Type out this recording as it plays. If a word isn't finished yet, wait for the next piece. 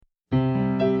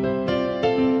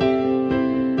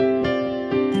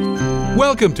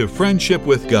Welcome to Friendship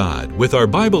with God with our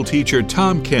Bible teacher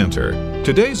Tom Cantor.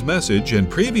 Today's message and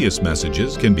previous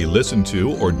messages can be listened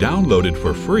to or downloaded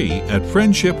for free at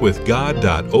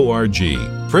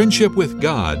friendshipwithgod.org.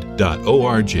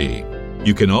 friendshipwithgod.org.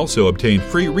 You can also obtain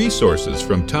free resources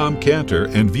from Tom Cantor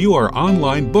and view our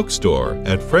online bookstore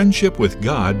at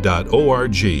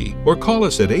friendshipwithgod.org or call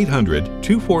us at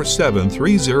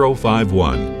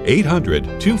 800-247-3051.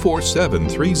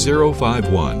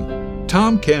 800-247-3051.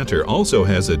 Tom Cantor also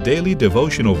has a daily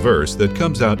devotional verse that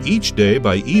comes out each day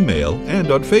by email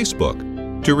and on Facebook.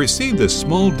 To receive this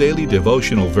small daily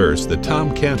devotional verse that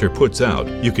Tom Cantor puts out,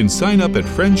 you can sign up at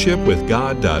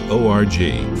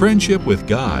friendshipwithgod.org,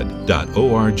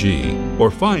 friendshipwithgod.org, or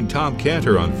find Tom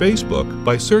Cantor on Facebook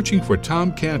by searching for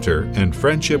Tom Cantor and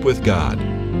Friendship with God.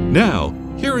 Now,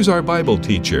 here is our Bible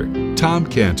teacher, Tom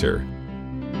Cantor.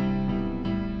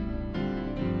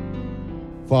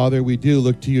 Father, we do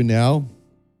look to you now.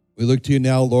 We look to you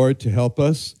now, Lord, to help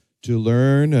us to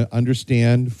learn and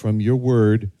understand from your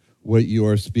word what you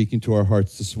are speaking to our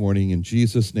hearts this morning. In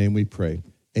Jesus' name we pray.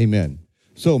 Amen.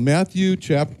 So Matthew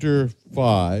chapter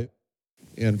 5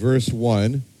 and verse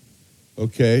 1.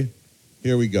 Okay,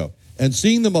 here we go. And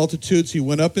seeing the multitudes, he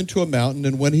went up into a mountain,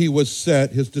 and when he was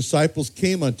set, his disciples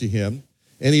came unto him,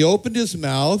 and he opened his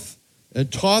mouth and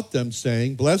taught them,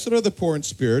 saying, Blessed are the poor in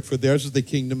spirit, for theirs is the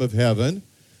kingdom of heaven.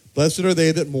 Blessed are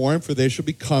they that mourn, for they shall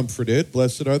be comforted.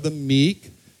 Blessed are the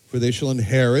meek, for they shall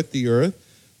inherit the earth.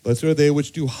 Blessed are they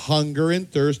which do hunger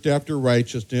and thirst after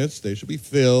righteousness, they shall be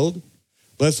filled.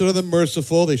 Blessed are the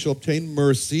merciful, they shall obtain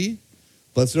mercy.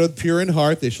 Blessed are the pure in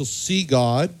heart, they shall see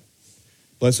God.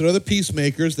 Blessed are the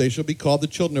peacemakers, they shall be called the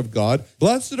children of God.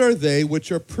 Blessed are they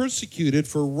which are persecuted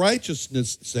for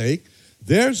righteousness' sake,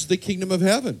 theirs is the kingdom of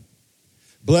heaven.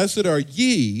 Blessed are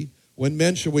ye when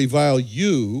men shall revile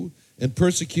you and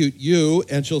persecute you,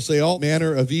 and shall say all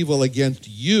manner of evil against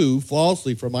you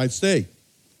falsely for my sake.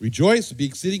 Rejoice and be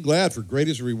exceeding glad, for great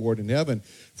is the reward in heaven.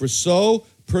 For so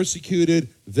persecuted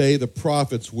they the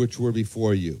prophets which were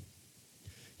before you.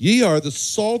 Ye are the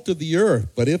salt of the earth,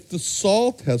 but if the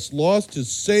salt has lost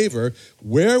his savor,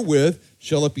 wherewith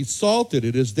shall it be salted?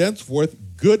 It is thenceforth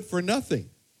good for nothing,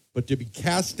 but to be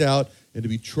cast out and to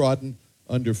be trodden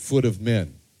under foot of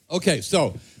men. Okay,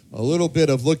 so a little bit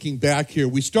of looking back here.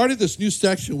 We started this new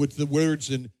section with the words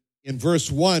in verse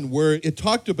 1 where it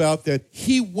talked about that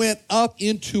he went up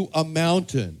into a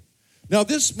mountain. Now,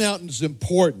 this mountain is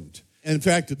important. In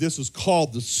fact, this is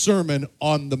called the Sermon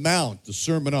on the Mount, the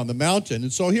Sermon on the Mountain.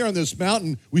 And so here on this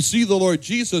mountain, we see the Lord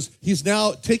Jesus. He's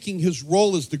now taking his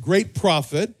role as the great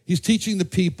prophet. He's teaching the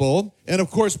people. And of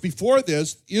course, before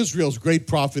this, Israel's great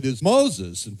prophet is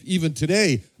Moses. And even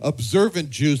today,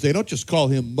 observant Jews, they don't just call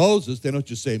him Moses. They don't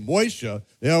just say Moshe.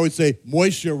 They always say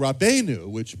Moshe Rabbeinu,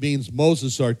 which means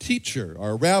Moses, our teacher,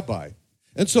 our rabbi.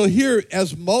 And so here,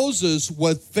 as Moses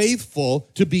was faithful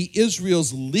to be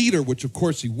Israel's leader, which of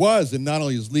course he was, and not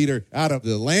only his leader out of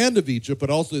the land of Egypt, but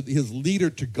also his leader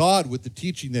to God with the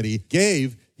teaching that he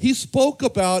gave, he spoke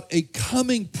about a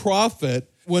coming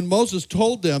prophet when Moses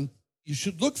told them, you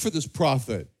should look for this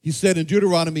prophet. He said in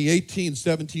Deuteronomy 18,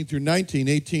 17 through 19,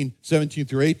 18, 17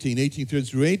 through 18, 18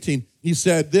 through 18, he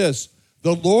said this,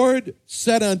 the Lord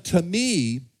said unto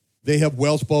me, they have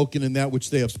well spoken in that which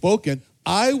they have spoken,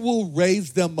 I will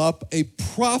raise them up a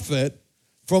prophet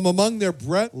from among their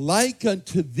brethren like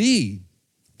unto thee,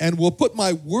 and will put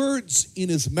my words in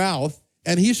his mouth,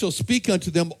 and he shall speak unto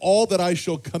them all that I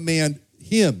shall command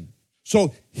him.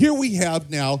 So here we have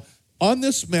now on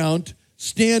this mount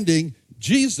standing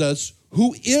Jesus,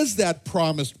 who is that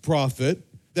promised prophet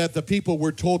that the people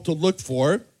were told to look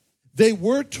for. They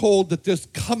were told that this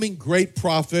coming great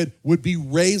prophet would be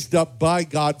raised up by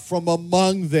God from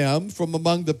among them, from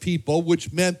among the people,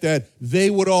 which meant that they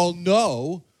would all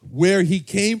know where he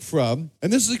came from. And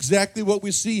this is exactly what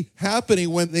we see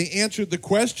happening when they answered the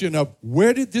question of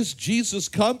where did this Jesus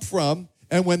come from?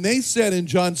 And when they said in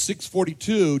John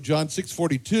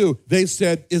 6:42, they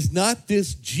said, is not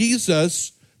this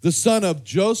Jesus, the son of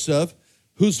Joseph,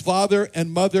 whose father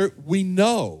and mother we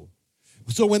know?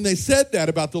 So when they said that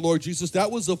about the Lord Jesus,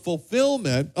 that was a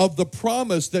fulfillment of the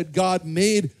promise that God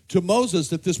made to Moses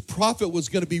that this prophet was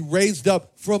going to be raised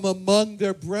up from among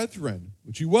their brethren,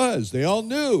 which he was. They all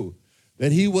knew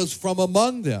that he was from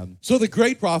among them. So the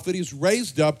great prophet is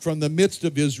raised up from the midst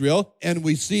of Israel, and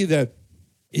we see that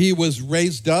he was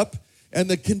raised up, and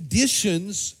the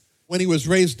conditions when he was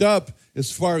raised up,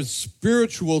 as far as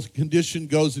spiritual condition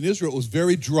goes in Israel, it was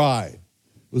very dry. It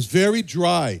was very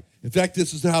dry. In fact,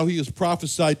 this is how he is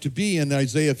prophesied to be in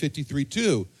Isaiah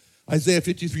 53:2. Isaiah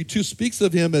 53:2 speaks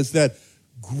of him as that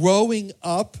growing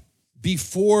up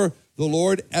before the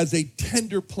Lord as a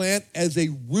tender plant, as a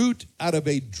root out of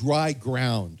a dry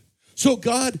ground. So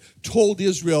God told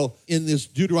Israel in this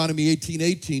Deuteronomy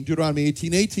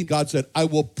 18:18, God said, I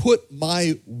will put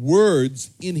my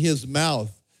words in his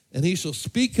mouth, and he shall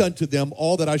speak unto them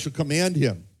all that I shall command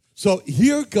him. So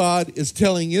here God is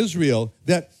telling Israel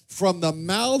that from the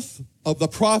mouth of the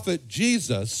prophet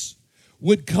Jesus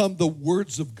would come the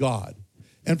words of God.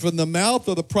 And from the mouth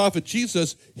of the prophet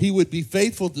Jesus, he would be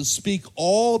faithful to speak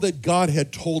all that God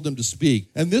had told him to speak.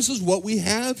 And this is what we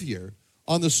have here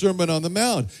on the Sermon on the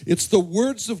Mount. It's the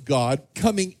words of God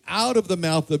coming out of the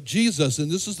mouth of Jesus. And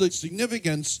this is the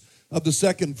significance of the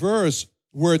second verse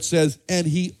where it says, and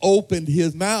he opened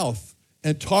his mouth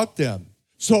and taught them.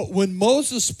 So when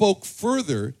Moses spoke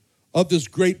further of this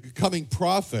great coming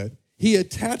prophet, he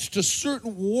attached a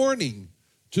certain warning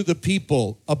to the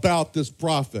people about this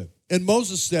prophet. And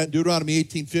Moses said, Deuteronomy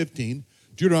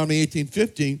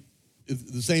 18:15,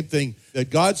 the same thing that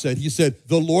God said. He said,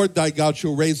 the Lord thy God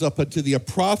shall raise up unto thee a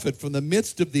prophet from the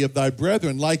midst of thee of thy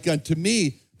brethren, like unto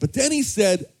me. But then he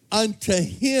said, unto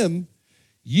him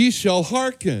ye shall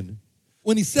hearken.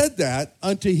 When he said that,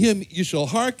 unto him you shall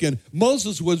hearken,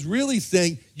 Moses was really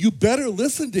saying, you better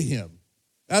listen to him.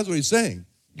 That's what he's saying.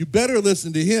 You better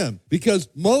listen to him. Because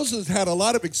Moses had a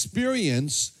lot of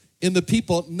experience in the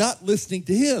people not listening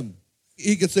to him.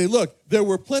 He could say, look, there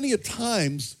were plenty of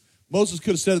times, Moses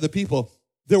could have said to the people,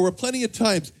 there were plenty of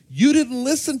times you didn't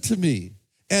listen to me.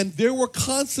 And there were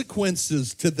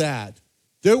consequences to that.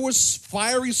 There were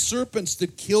fiery serpents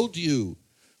that killed you.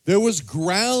 There was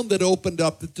ground that opened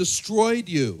up that destroyed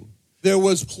you. There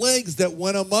was plagues that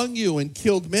went among you and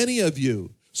killed many of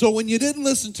you. So when you didn't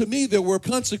listen to me, there were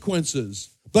consequences.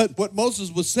 But what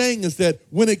Moses was saying is that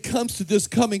when it comes to this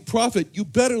coming prophet, you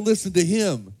better listen to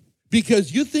him.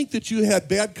 Because you think that you had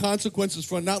bad consequences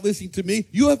for not listening to me.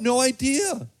 You have no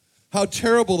idea how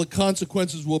terrible the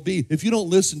consequences will be if you don't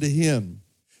listen to him.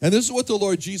 And this is what the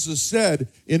Lord Jesus said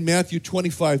in Matthew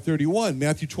 25:31.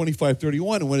 Matthew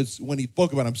 25:31, when he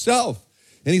spoke about himself.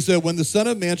 And he said, when the Son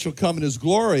of Man shall come in his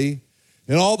glory,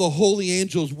 and all the holy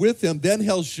angels with him, then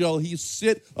shall he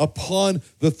sit upon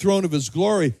the throne of his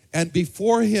glory, and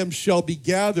before him shall be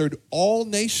gathered all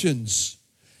nations.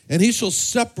 And he shall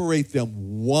separate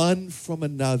them one from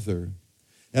another,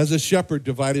 as a shepherd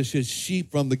divideth his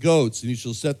sheep from the goats. And he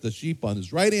shall set the sheep on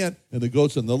his right hand and the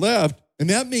goats on the left. And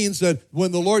that means that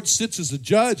when the Lord sits as a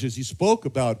judge, as he spoke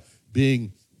about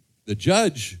being the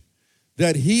judge,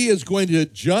 that he is going to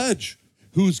judge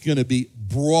who's going to be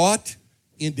brought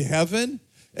into heaven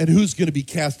and who's going to be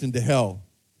cast into hell.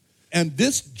 And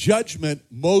this judgment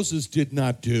Moses did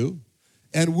not do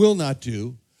and will not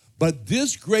do. But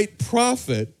this great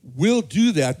prophet will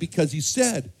do that because he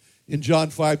said in John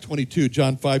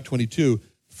 5:22,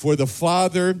 for the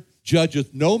Father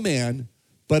judgeth no man,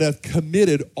 but hath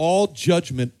committed all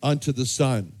judgment unto the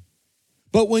Son.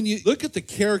 But when you look at the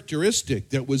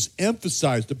characteristic that was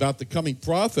emphasized about the coming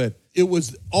prophet, it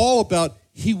was all about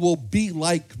he will be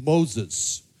like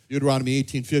Moses. Deuteronomy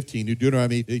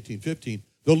 18:15.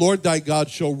 The Lord thy God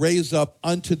shall raise up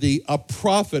unto thee a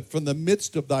prophet from the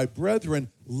midst of thy brethren,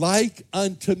 like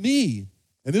unto me.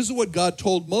 And this is what God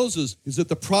told Moses, is that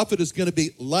the prophet is going to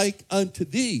be like unto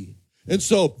thee. And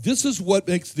so this is what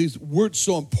makes these words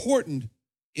so important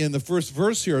in the first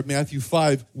verse here of Matthew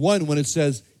 5:1, when it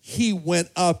says, he went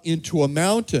up into a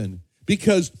mountain.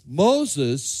 Because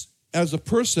Moses, as a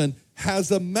person,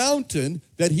 has a mountain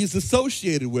that he's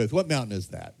associated with. What mountain is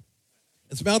that?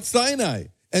 It's Mount Sinai.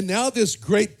 And now this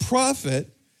great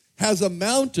prophet has a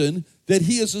mountain that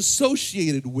he is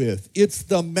associated with. It's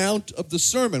the Mount of the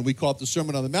Sermon. We call it the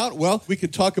Sermon on the Mount. Well, we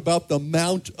could talk about the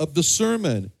Mount of the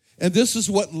Sermon. And this is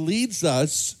what leads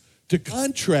us to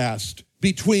contrast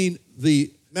between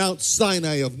the Mount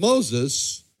Sinai of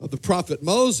Moses, of the prophet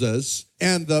Moses,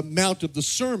 and the Mount of the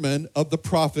Sermon of the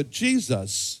prophet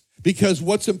Jesus. Because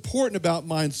what's important about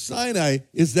Mount Sinai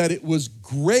is that it was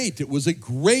great. It was a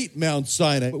great Mount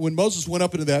Sinai. But when Moses went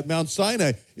up into that Mount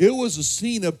Sinai, it was a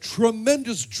scene of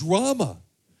tremendous drama.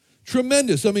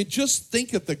 Tremendous. I mean, just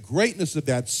think of the greatness of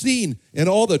that scene and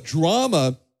all the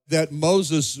drama that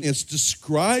Moses has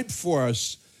described for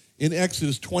us in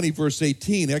Exodus 20, verse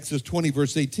 18. Exodus 20,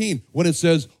 verse 18, when it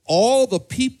says, all the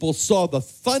people saw the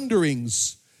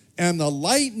thunderings and the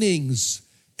lightnings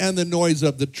and the noise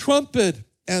of the trumpet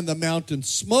and the mountain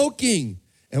smoking.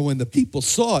 And when the people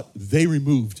saw it, they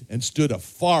removed and stood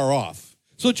afar off.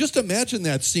 So just imagine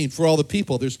that scene for all the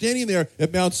people. They're standing there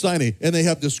at Mount Sinai, and they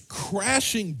have this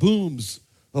crashing booms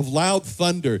of loud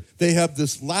thunder. They have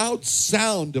this loud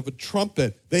sound of a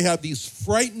trumpet. They have these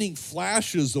frightening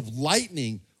flashes of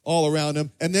lightning all around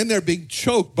them. And then they're being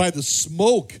choked by the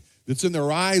smoke that's in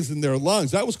their eyes and their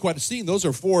lungs. That was quite a scene. Those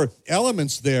are 4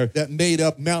 elements there that made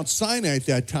up Mount Sinai at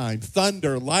that time.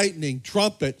 Thunder, lightning,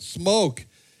 trumpet, smoke.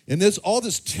 And all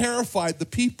this terrified the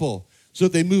people, so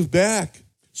they moved back.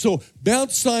 So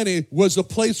Mount Sinai was a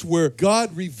place where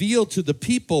God revealed to the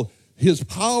people his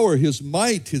power, his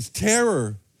might, his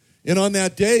terror. And on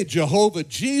that day, Jehovah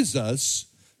Jesus,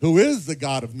 who is the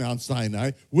God of Mount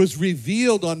Sinai, was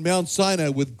revealed on Mount Sinai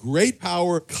with great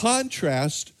power.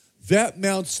 Contrast that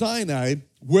Mount Sinai,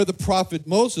 where the prophet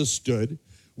Moses stood,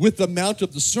 with the Mount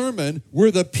of the Sermon,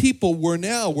 where the people were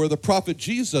now, where the prophet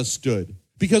Jesus stood.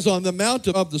 Because on the Mount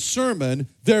of the Sermon,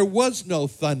 there was no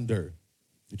thunder,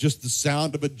 just the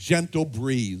sound of a gentle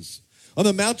breeze. On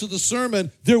the Mount of the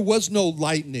Sermon, there was no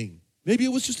lightning. Maybe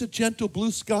it was just a gentle blue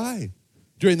sky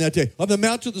during that day. On the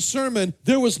Mount of the Sermon,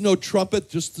 there was no trumpet,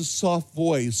 just the soft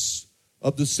voice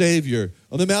of the Savior.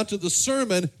 On the Mount of the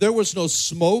Sermon, there was no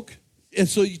smoke. And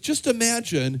so you just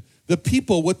imagine the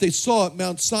people, what they saw at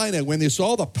Mount Sinai, when they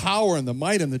saw the power and the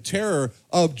might and the terror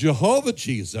of Jehovah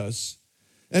Jesus.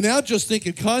 And now just think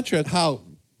in contrast how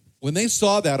when they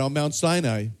saw that on Mount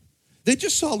Sinai, they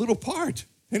just saw a little part.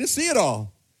 They didn't see it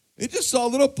all. They just saw a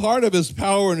little part of his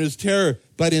power and his terror.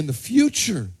 But in the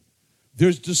future,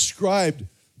 there's described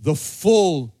the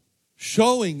full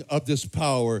showing of this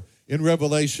power in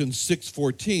Revelation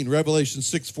 6:14. Revelation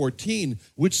 6:14,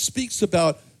 which speaks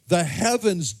about the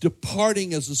heavens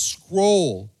departing as a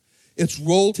scroll. It's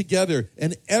rolled together,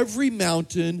 and every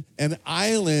mountain and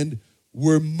island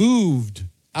were moved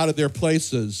out of their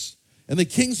places. And the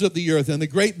kings of the earth, and the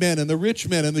great men, and the rich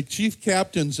men, and the chief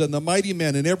captains, and the mighty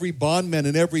men, and every bondman,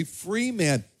 and every free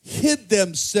man hid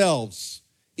themselves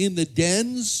in the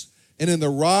dens and in the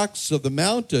rocks of the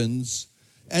mountains,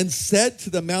 and said to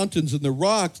the mountains and the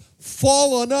rocks,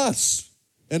 fall on us,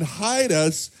 and hide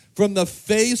us from the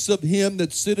face of him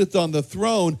that sitteth on the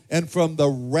throne, and from the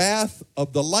wrath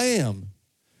of the Lamb.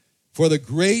 For the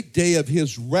great day of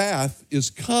his wrath is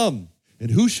come,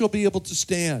 and who shall be able to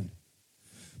stand?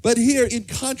 But here, in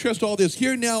contrast to all this,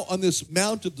 here now on this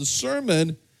Mount of the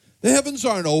Sermon, the heavens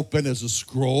aren't open as a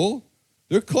scroll.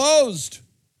 They're closed.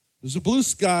 There's a blue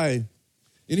sky.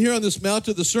 And here on this Mount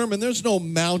of the Sermon, there's no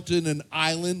mountain and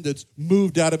island that's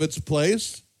moved out of its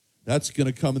place. That's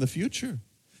going to come in the future.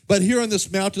 But here on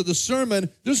this Mount of the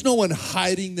Sermon, there's no one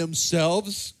hiding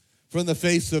themselves from the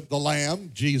face of the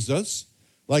Lamb, Jesus,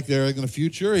 like they're in the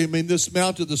future. I mean, this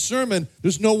Mount of the Sermon,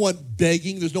 there's no one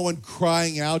begging, there's no one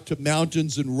crying out to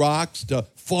mountains and rocks to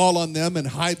fall on them and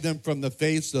hide them from the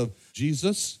face of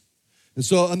Jesus. And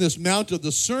so on this Mount of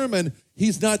the Sermon,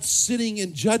 he's not sitting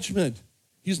in judgment.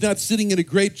 He's not sitting in a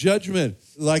great judgment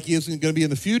like he isn't going to be in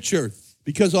the future.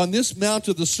 Because on this Mount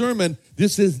of the Sermon,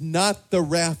 this is not the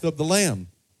wrath of the Lamb.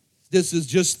 This is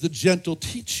just the gentle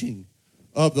teaching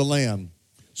of the Lamb.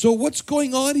 So what's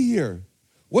going on here?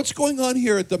 What's going on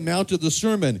here at the Mount of the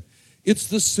Sermon? It's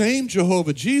the same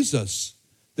Jehovah Jesus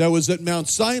that was at Mount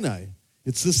Sinai.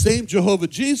 It's the same Jehovah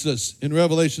Jesus in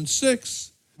Revelation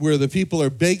 6, where the people are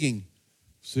begging,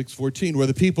 6:14, where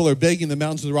the people are begging the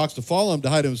mountains and the rocks to fall on him to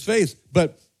hide his face.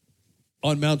 But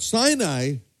on Mount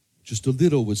Sinai, just a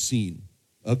little was seen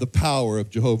of the power of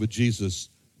Jehovah Jesus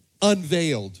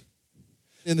unveiled.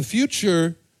 In the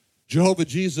future, Jehovah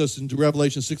Jesus in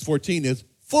Revelation 6:14 is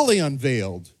fully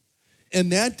unveiled.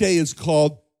 And that day is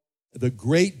called the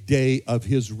great day of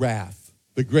his wrath.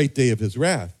 The great day of his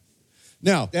wrath.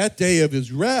 Now, that day of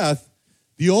his wrath,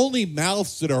 the only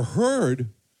mouths that are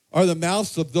heard are the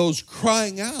mouths of those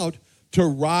crying out to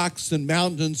rocks and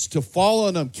mountains to fall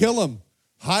on them, kill them,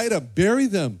 hide them, bury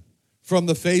them from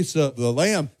the face of the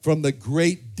Lamb, from the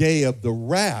great day of the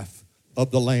wrath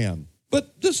of the Lamb.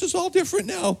 But this is all different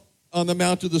now on the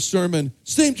Mount of the Sermon.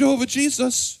 Same Jehovah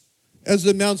Jesus as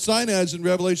in Mount Sinai, as in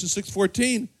Revelation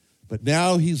 6:14. But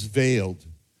now he's veiled.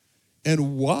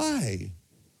 And why?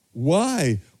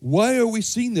 Why are we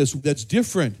seeing this that's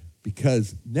different?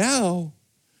 Because now,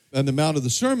 on the Mount of the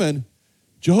Sermon,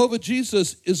 Jehovah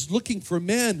Jesus is looking for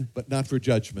men, but not for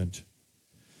judgment.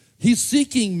 He's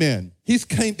seeking men. He's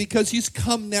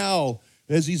come now,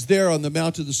 as he's there on the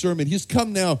Mount of the Sermon. He's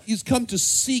come now. He's come to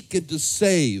seek and to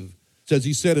save. As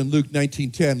he said in Luke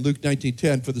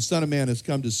 19:10, for the Son of Man has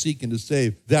come to seek and to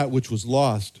save that which was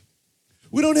lost.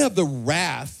 We don't have the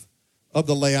wrath of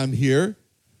the Lamb here.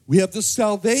 We have the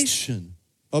salvation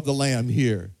of the Lamb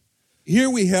here. Here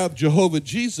we have Jehovah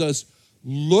Jesus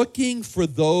looking for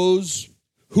those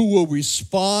who will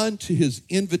respond to his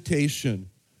invitation,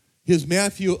 his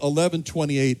Matthew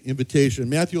 11:28 invitation.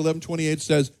 Matthew 11:28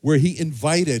 says, where he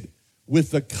invited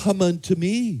with the come unto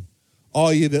me,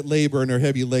 all ye that labor and are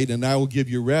heavy laden, and I will give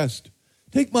you rest.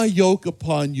 Take my yoke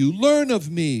upon you. Learn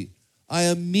of me. I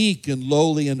am meek and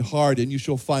lowly in heart, and you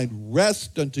shall find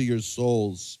rest unto your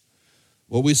souls.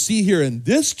 What we see here in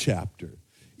this chapter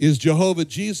is Jehovah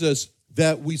Jesus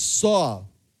that we saw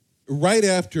right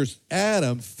after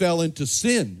Adam fell into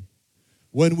sin.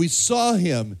 When we saw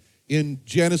him in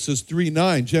Genesis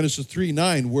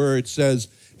 3:9, where it says,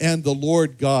 and the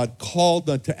Lord God called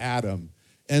unto Adam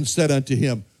and said unto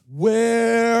him,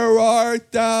 where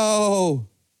art thou?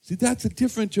 See, that's a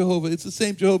different Jehovah. It's the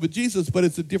same Jehovah Jesus, but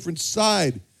it's a different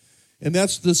side. And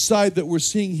that's the side that we're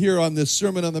seeing here on this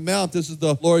Sermon on the Mount. This is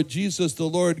the Lord Jesus, the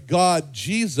Lord God,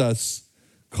 Jesus,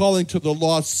 calling to the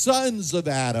lost sons of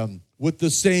Adam with the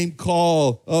same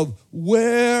call of,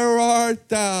 where art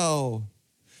thou?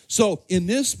 So in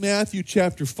this Matthew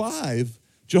chapter 5,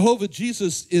 Jehovah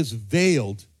Jesus is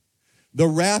veiled. The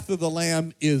wrath of the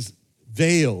Lamb is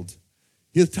veiled.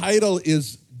 His title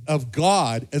is of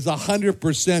God as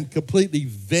 100% completely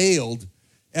veiled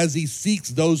as he seeks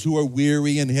those who are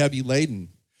weary and heavy laden.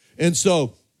 And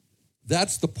so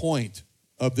that's the point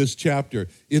of this chapter.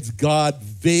 It's God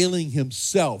veiling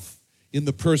himself in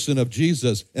the person of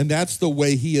Jesus, and that's the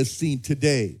way he is seen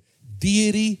today.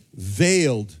 Deity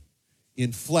veiled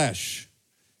in flesh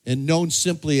and known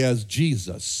simply as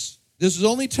Jesus. This is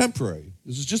only temporary.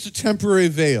 This is just a temporary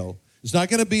veil. It's not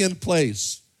going to be in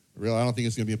place. Really, I don't think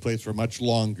it's going to be in place for much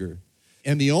longer.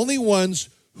 And the only ones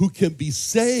who can be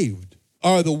saved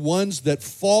are the ones that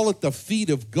fall at the feet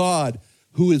of God,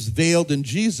 who is veiled in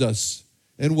Jesus,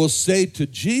 and will say to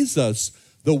Jesus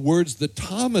the words that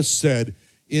Thomas said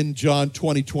in John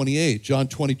 20:28. John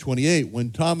 20:28,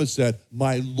 when Thomas said,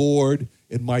 my Lord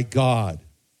and my God.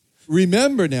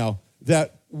 Remember now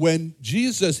that when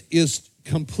Jesus is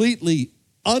completely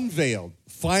unveiled,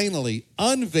 finally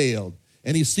unveiled,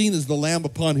 and he's seen as the Lamb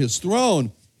upon his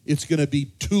throne, it's going to be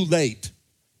too late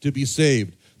to be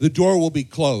saved. The door will be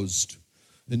closed.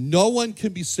 And no one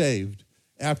can be saved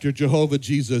after Jehovah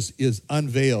Jesus is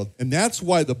unveiled. And that's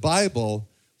why the Bible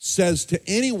says to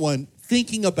anyone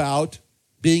thinking about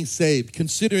being saved,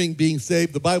 considering being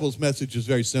saved, the Bible's message is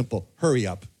very simple. Hurry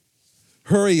up.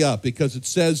 Hurry up, because it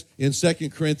says in 2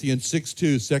 Corinthians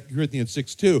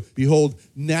 6:2, behold,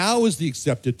 now is the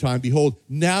accepted time. Behold,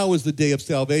 now is the day of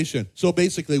salvation. So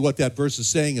basically what that verse is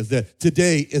saying is that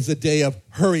today is a day of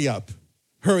hurry up.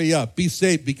 Hurry up. Be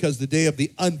saved, because the day of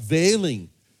the unveiling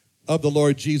of the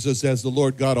Lord Jesus as the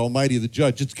Lord God Almighty, the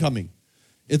judge, it's coming.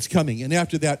 It's coming. And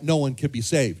after that, no one can be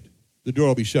saved. The door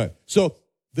will be shut. So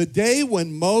the day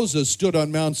when Moses stood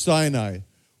on Mount Sinai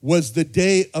was the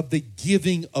day of the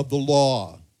giving of the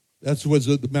law. That was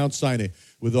the Mount Sinai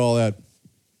with all that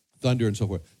thunder and so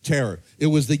forth, terror. It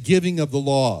was the giving of the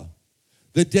law.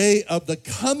 The day of the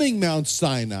coming Mount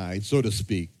Sinai, so to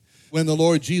speak, when the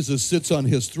Lord Jesus sits on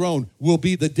his throne, will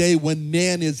be the day when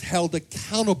man is held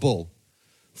accountable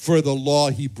for the law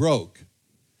he broke.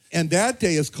 And that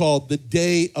day is called the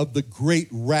day of the great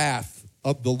wrath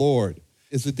of the Lord.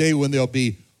 It's the day when there'll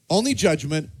be only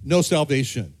judgment, no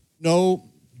salvation, no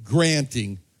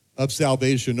granting of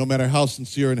salvation, no matter how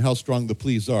sincere and how strong the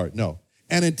pleas are. No.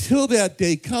 And until that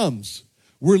day comes,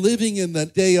 we're living in the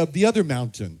day of the other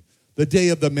mountain, the day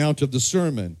of the Mount of the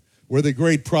Sermon, where the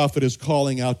great prophet is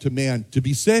calling out to man to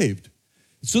be saved.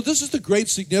 So this is the great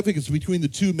significance between the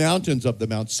two mountains of the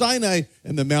Mount Sinai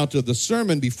and the Mount of the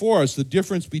Sermon before us. The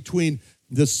difference between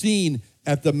the scene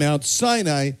at the Mount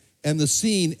Sinai and the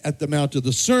scene at the Mount of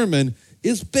the Sermon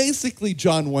is basically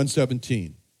John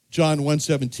 1:17. John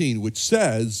 1:17, which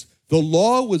says, the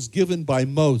law was given by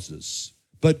Moses,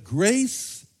 but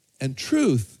grace and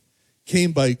truth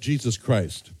came by Jesus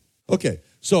Christ. Okay,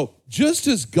 so just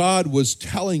as God was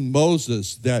telling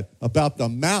Moses that about the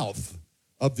mouth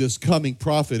of this coming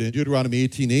prophet in Deuteronomy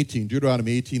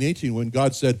 18:18, when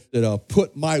God said that I'll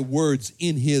put my words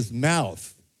in his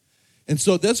mouth. And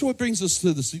so that's what brings us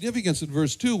to the significance in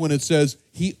verse 2 when it says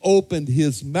he opened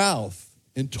his mouth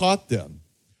and taught them.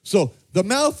 So the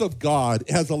mouth of God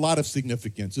has a lot of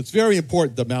significance. It's very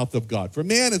important, the mouth of God. For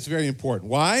man, it's very important.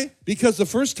 Why? Because the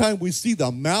first time we see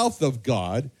the mouth of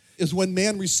God is when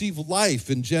man received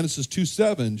life in Genesis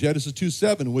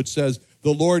 2:7, which says,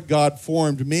 the Lord God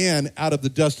formed man out of the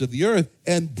dust of the earth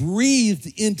and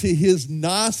breathed into his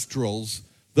nostrils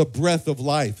the breath of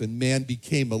life, and man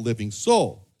became a living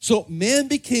soul. So man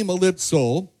became a living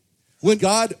soul when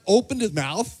God opened his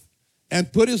mouth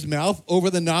and put his mouth over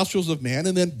the nostrils of man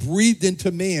and then breathed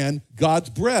into man God's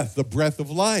breath, the breath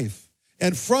of life.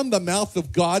 And from the mouth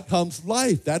of God comes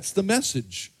life. That's the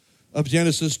message of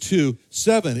Genesis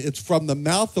 2:7. It's from the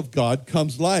mouth of God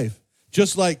comes life.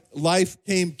 Just like life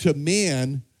came to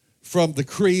man from the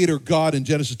Creator God in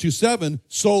Genesis 2:7,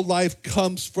 so life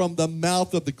comes from the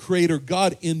mouth of the Creator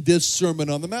God in this Sermon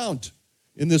on the Mount.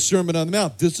 in this Sermon on the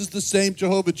Mount. This is the same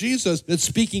Jehovah Jesus that's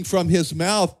speaking from his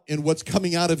mouth, and what's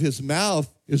coming out of his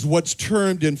mouth is what's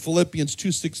termed in Philippians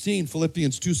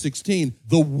 2:16,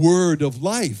 the word of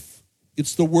life.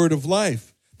 It's the word of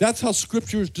life. That's how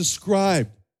Scripture is described.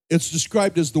 It's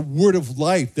described as the word of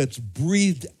life that's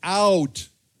breathed out,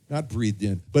 not breathed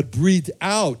in, but breathed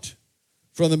out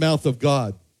from the mouth of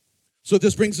God. So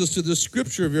this brings us to this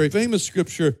scripture, a very famous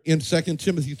scripture in 2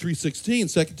 Timothy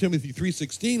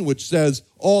 3:16, which says,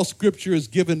 all scripture is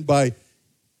given by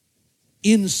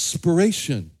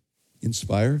inspiration.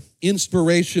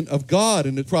 Inspiration of God,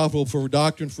 and it's profitable for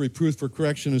doctrine, for reproof, for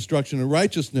correction, instruction, and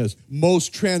righteousness.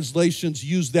 Most translations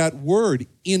use that word,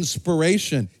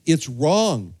 inspiration. It's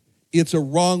wrong. It's a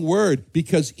wrong word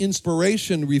because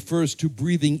inspiration refers to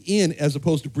breathing in as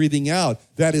opposed to breathing out.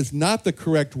 That is not the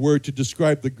correct word to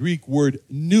describe the Greek word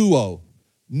pneuo,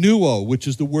 which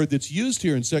is the word that's used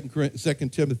here in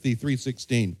 2 Timothy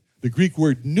 3:16. The Greek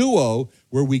word pneuo,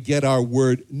 where we get our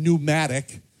word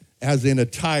pneumatic, as in a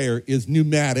tire is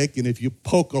pneumatic, and if you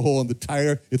poke a hole in the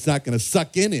tire, it's not going to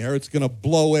suck in air, it's going to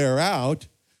blow air out.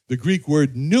 The Greek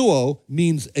word pneuo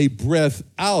means a breath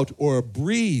out or a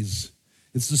breeze.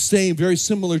 It's the same, very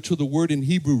similar to the word in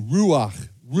Hebrew, ruach.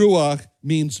 Ruach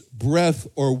means breath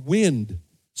or wind.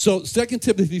 So 2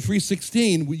 Timothy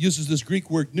 3:16 uses this Greek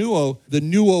word pneuo, the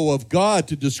pneuo of God,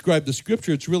 to describe the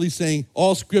scripture. It's really saying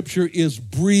all scripture is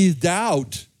breathed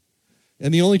out.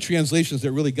 And the only translations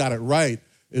that really got it right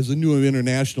is the New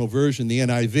International Version, the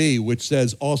NIV, which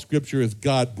says all scripture is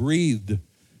God-breathed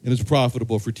and is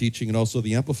profitable for teaching, and also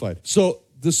the Amplified. So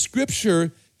the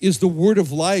scripture is the word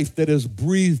of life that is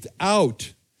breathed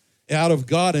out of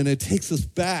God, and it takes us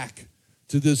back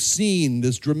to this scene,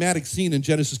 this dramatic scene in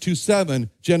Genesis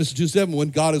 2:7, when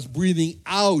God is breathing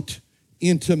out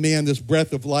into man this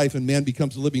breath of life, and man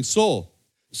becomes a living soul.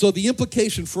 So the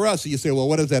implication for us, you say, well,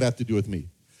 what does that have to do with me?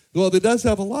 Well, it does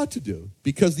have a lot to do,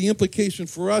 because the implication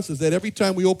for us is that every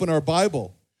time we open our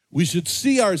Bible, we should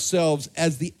see ourselves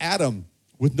as the Adam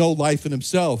with no life in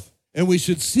himself, and we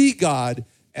should see God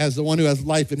as the one who has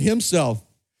life in himself.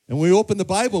 And when we open the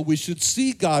Bible, we should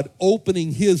see God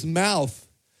opening his mouth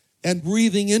and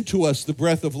breathing into us the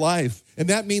breath of life. And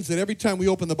that means that every time we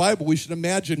open the Bible, we should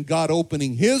imagine God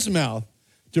opening his mouth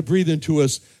to breathe into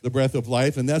us the breath of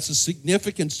life. And that's the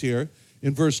significance here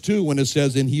in verse 2 when it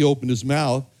says, and he opened his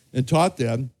mouth and taught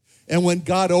them. And when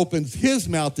God opens his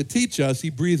mouth to teach us, he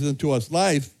breathes into us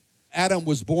life. Adam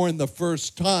was born the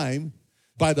first time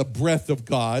by the breath of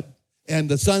God. And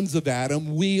the sons of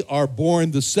Adam, we are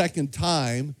born the second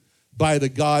time by the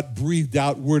God-breathed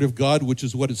out word of God, which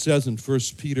is what it says in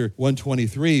 1 Peter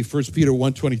 1:23. 1 Peter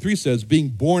 1:23 says, being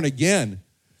born again,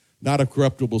 not of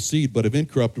corruptible seed, but of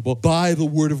incorruptible, by the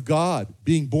word of God.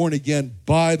 Being born again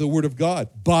by the word of God,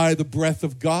 by the breath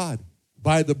of God,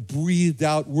 by the breathed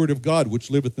out word of God, which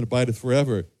liveth and abideth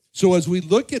forever. So as we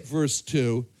look at verse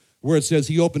 2, where it says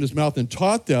he opened his mouth and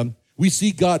taught them, we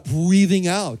see God breathing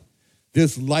out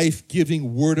this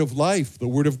life-giving word of life, the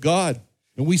word of God.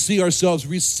 And we see ourselves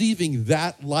receiving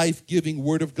that life-giving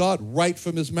word of God right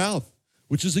from his mouth,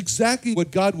 which is exactly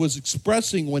what God was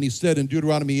expressing when he said in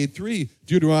Deuteronomy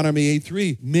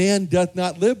 8:3, man doth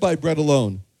not live by bread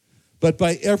alone, but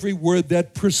by every word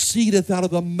that proceedeth out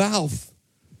of the mouth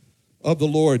of the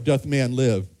Lord doth man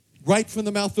live. Right from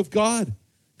the mouth of God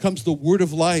comes the word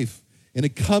of life, and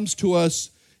it comes to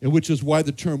us, and which is why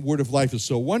the term word of life is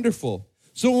so wonderful.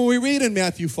 So when we read in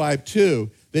Matthew 5:2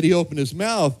 that he opened his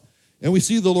mouth, and we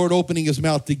see the Lord opening his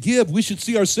mouth to give, we should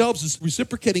see ourselves as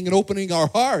reciprocating and opening our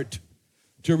heart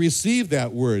to receive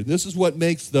that word. This is what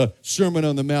makes the Sermon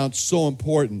on the Mount so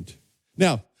important.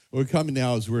 Now, we're coming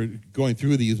now as we're going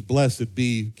through these blessed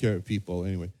be people.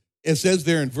 Anyway, it says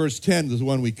there in verse 10, this is the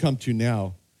one we come to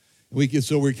now.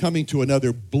 So we're coming to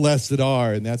another blessed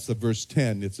are, and that's the verse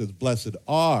 10. It says, blessed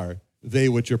are they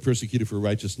which are persecuted for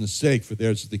righteousness' sake, for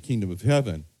theirs is the kingdom of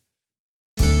heaven.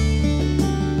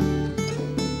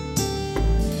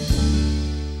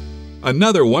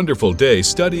 Another wonderful day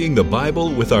studying the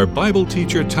Bible with our Bible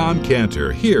teacher Tom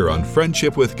Cantor here on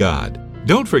Friendship with God.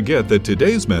 Don't forget that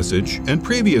today's message and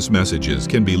previous messages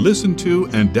can be listened to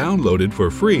and downloaded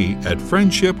for free at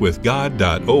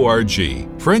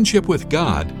friendshipwithgod.org.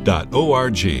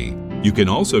 friendshipwithgod.org. You can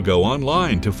also go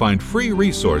online to find free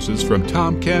resources from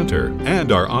Tom Cantor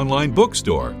and our online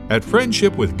bookstore at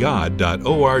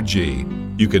friendshipwithgod.org.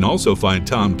 You can also find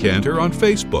Tom Cantor on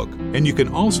Facebook, and you can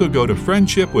also go to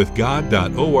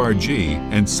friendshipwithgod.org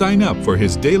and sign up for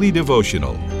his daily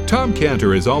devotional. Tom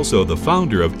Cantor is also the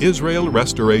founder of Israel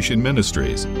Restoration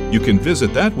Ministries. You can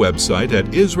visit that website at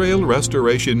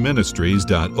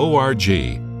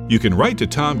israelrestorationministries.org. You can write to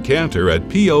Tom Cantor at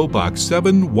P.O. Box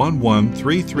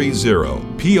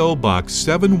 711330, P.O. Box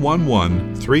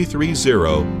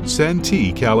 711330,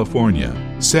 Santee, California.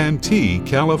 Santee,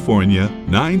 California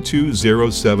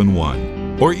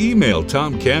 92071. Or email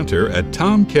Tom Cantor at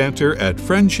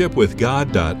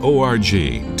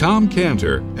tomcantor@friendshipwithgod.org,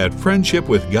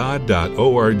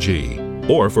 tomcantor@friendshipwithgod.org.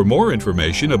 Or for more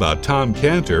information about Tom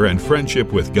Cantor and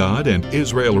Friendship with God and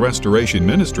Israel Restoration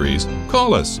Ministries,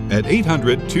 call us at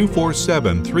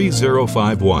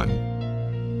 800-247-3051.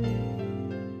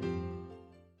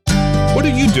 What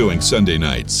are you doing Sunday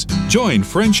nights? Join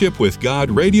Friendship with God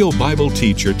radio Bible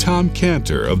teacher Tom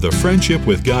Cantor of the Friendship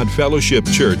with God Fellowship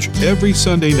Church every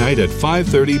Sunday night at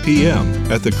 5:30 p.m.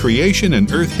 at the Creation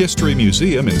and Earth History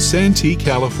Museum in Santee,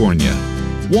 California.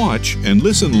 Watch and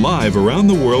listen live around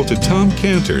the world to Tom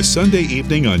Cantor Sunday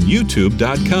evening on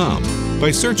YouTube.com by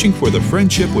searching for the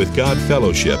Friendship with God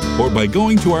Fellowship or by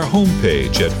going to our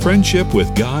homepage at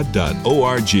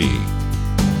friendshipwithgod.org.